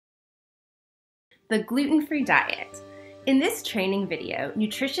the gluten-free diet. In this training video,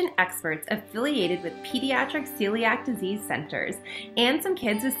 nutrition experts affiliated with pediatric celiac disease centers and some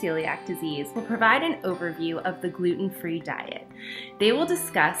kids with celiac disease will provide an overview of the gluten-free diet. They will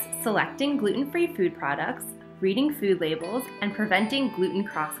discuss selecting gluten-free food products, reading food labels, and preventing gluten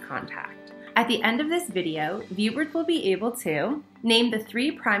cross-contact. At the end of this video, viewers will be able to name the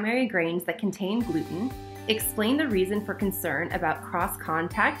 3 primary grains that contain gluten, explain the reason for concern about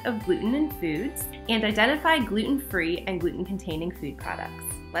cross-contact of gluten in foods, and identify gluten-free and gluten-containing food products.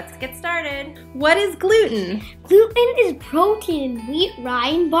 Let's get started. What is gluten? Gluten is protein in wheat, rye,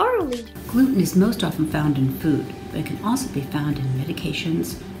 and barley. Gluten is most often found in food, but it can also be found in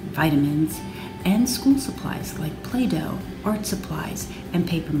medications, vitamins, and school supplies like Play-Doh, art supplies, and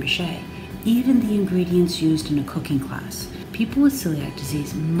paper mache, even the ingredients used in a cooking class. People with celiac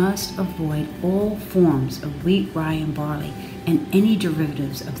disease must avoid all forms of wheat, rye, and barley, and any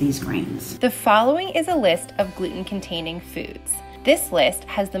derivatives of these grains. The following is a list of gluten-containing foods. This list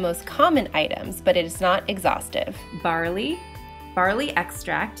has the most common items, but it is not exhaustive. Barley, barley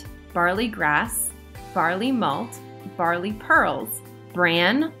extract, barley grass, barley malt, barley pearls,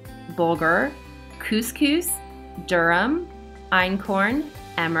 bran, bulgur, couscous, durum, einkorn,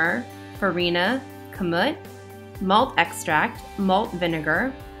 emmer, farina, kamut, malt extract, malt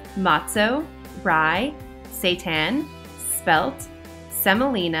vinegar, matzo, rye, seitan, spelt,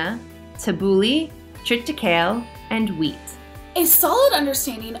 semolina, tabbouleh, triticale, and wheat. A solid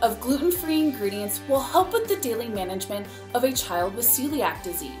understanding of gluten-free ingredients will help with the daily management of a child with celiac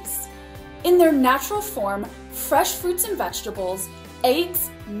disease. In their natural form, fresh fruits and vegetables, eggs,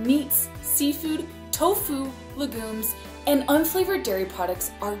 meats, seafood, tofu, legumes, and unflavored dairy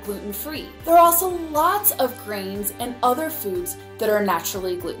products are gluten-free. There are also lots of grains and other foods that are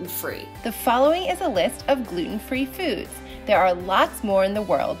naturally gluten-free. The following is a list of gluten-free foods. There are lots more in the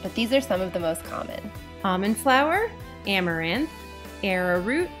world, but these are some of the most common. Almond flour, amaranth,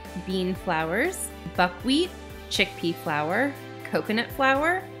 arrowroot, bean flours, buckwheat, chickpea flour, coconut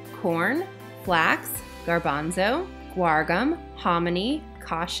flour, corn, flax, garbanzo, guar gum, hominy,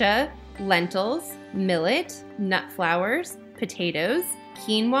 kasha, lentils, millet, nut flours, potatoes,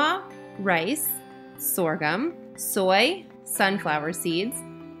 quinoa, rice, sorghum, soy, sunflower seeds,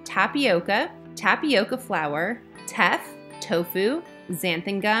 tapioca, tapioca flour, teff, tofu,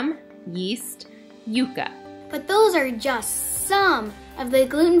 xanthan gum, yeast, yucca. But those are just some of the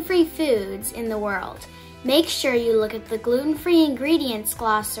gluten-free foods in the world. Make sure you look at the gluten-free ingredients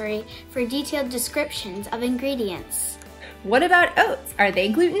glossary for detailed descriptions of ingredients. What about oats? Are they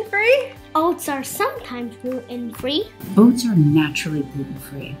gluten-free? Oats are sometimes gluten-free. Oats are naturally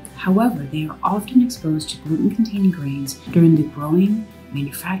gluten-free. However, they are often exposed to gluten-containing grains during the growing,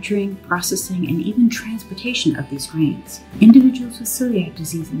 manufacturing, processing, and even transportation of these grains. Individuals with celiac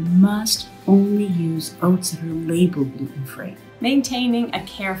disease must only use oats that are labeled gluten-free. Maintaining a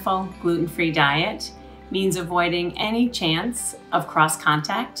careful gluten-free diet means avoiding any chance of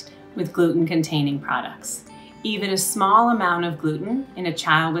cross-contact with gluten-containing products. Even a small amount of gluten in a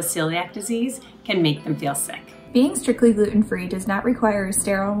child with celiac disease can make them feel sick. Being strictly gluten-free does not require a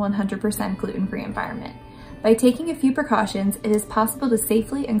sterile 100% gluten-free environment. By taking a few precautions, it is possible to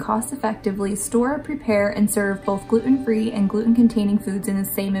safely and cost-effectively store, prepare, and serve both gluten-free and gluten-containing foods in the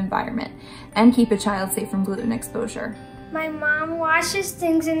same environment, and keep a child safe from gluten exposure. My mom washes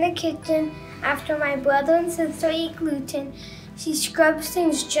things in the kitchen after my brother and sister eat gluten. She scrubs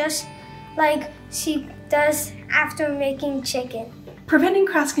things just like she does after making chicken. Preventing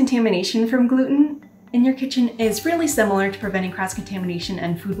cross-contamination from gluten in your kitchen is really similar to preventing cross-contamination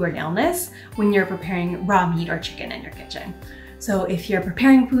and foodborne illness when you're preparing raw meat or chicken in your kitchen. So if you're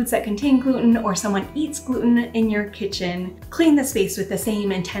preparing foods that contain gluten or someone eats gluten in your kitchen, clean the space with the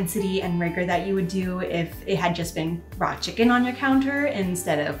same intensity and rigor that you would do if it had just been raw chicken on your counter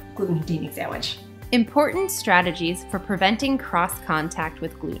instead of gluten-containing sandwich. Important strategies for preventing cross-contact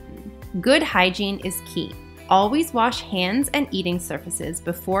with gluten. Good hygiene is key. Always wash hands and eating surfaces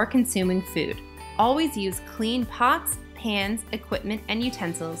before consuming food. Always use clean pots, pans, equipment, and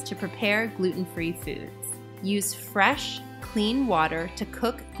utensils to prepare gluten-free foods. Use fresh, clean water to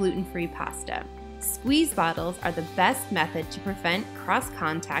cook gluten-free pasta. Squeeze bottles are the best method to prevent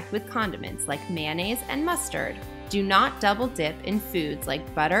cross-contact with condiments like mayonnaise and mustard. Do not double dip in foods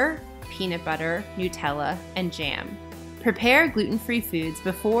like butter, peanut butter, Nutella, and jam. Prepare gluten-free foods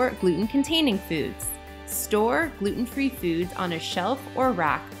before gluten-containing foods. Store gluten-free foods on a shelf or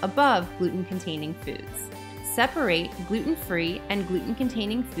rack above gluten-containing foods. Separate gluten-free and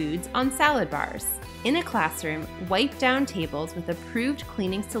gluten-containing foods on salad bars. In a classroom, wipe down tables with approved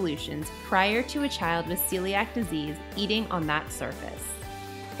cleaning solutions prior to a child with celiac disease eating on that surface.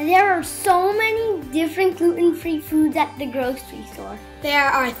 And there are so many different gluten-free foods at the grocery store. There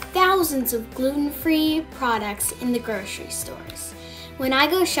are thousands of gluten-free products in the grocery stores. When I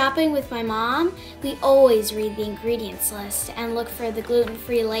go shopping with my mom, we always read the ingredients list and look for the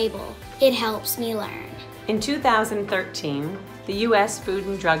gluten-free label. It helps me learn. In 2013, the U.S. Food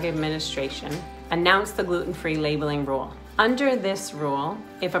and Drug Administration announced the gluten-free labeling rule. Under this rule,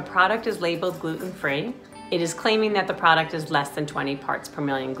 if a product is labeled gluten-free, it is claiming that the product is less than 20 parts per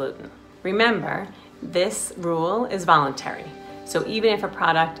million gluten. Remember, this rule is voluntary, so even if a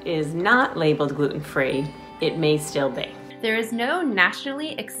product is not labeled gluten-free, it may still be. There is no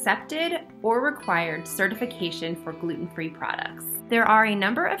nationally accepted or required certification for gluten-free products. There are a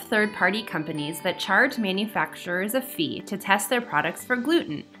number of third-party companies that charge manufacturers a fee to test their products for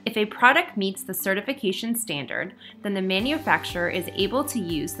gluten. If a product meets the certification standard, then the manufacturer is able to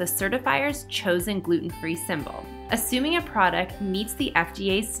use the certifier's chosen gluten-free symbol. Assuming a product meets the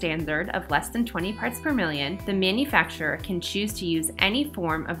FDA's standard of less than 20 parts per million, the manufacturer can choose to use any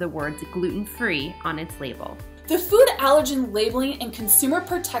form of the words gluten-free on its label. The Food Allergen Labeling and Consumer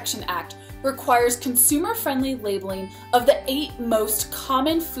Protection Act requires consumer-friendly labeling of the 8 most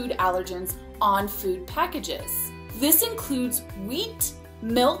common food allergens on food packages. This includes wheat,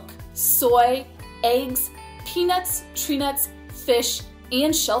 milk, soy, eggs, peanuts, tree nuts, fish,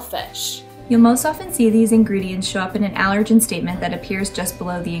 and shellfish. You'll most often see these ingredients show up in an allergen statement that appears just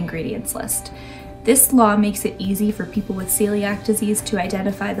below the ingredients list. This law makes it easy for people with celiac disease to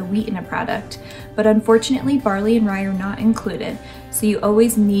identify the wheat in a product, but unfortunately barley and rye are not included, so you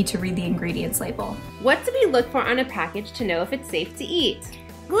always need to read the ingredients label. What do we look for on a package to know if it's safe to eat?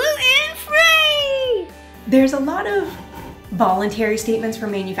 Gluten-free! There's a lot of voluntary statements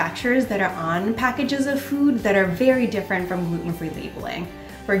from manufacturers that are on packages of food that are very different from gluten-free labeling.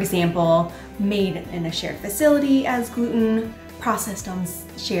 For example, made in a shared facility as gluten, processed on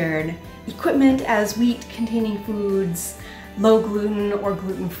shared equipment as wheat-containing foods, low gluten or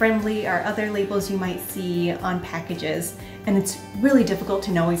gluten-friendly are other labels you might see on packages, and it's really difficult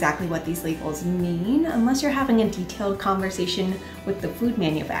to know exactly what these labels mean unless you're having a detailed conversation with the food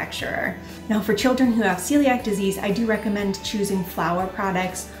manufacturer. Now, for children who have celiac disease, I do recommend choosing flour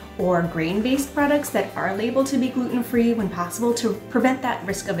products or grain-based products that are labeled to be gluten-free when possible to prevent that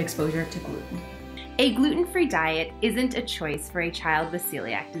risk of exposure to gluten. A gluten-free diet isn't a choice for a child with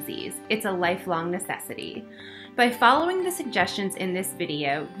celiac disease. It's a lifelong necessity. By following the suggestions in this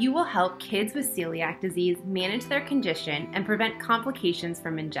video, you will help kids with celiac disease manage their condition and prevent complications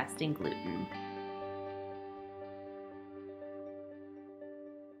from ingesting gluten.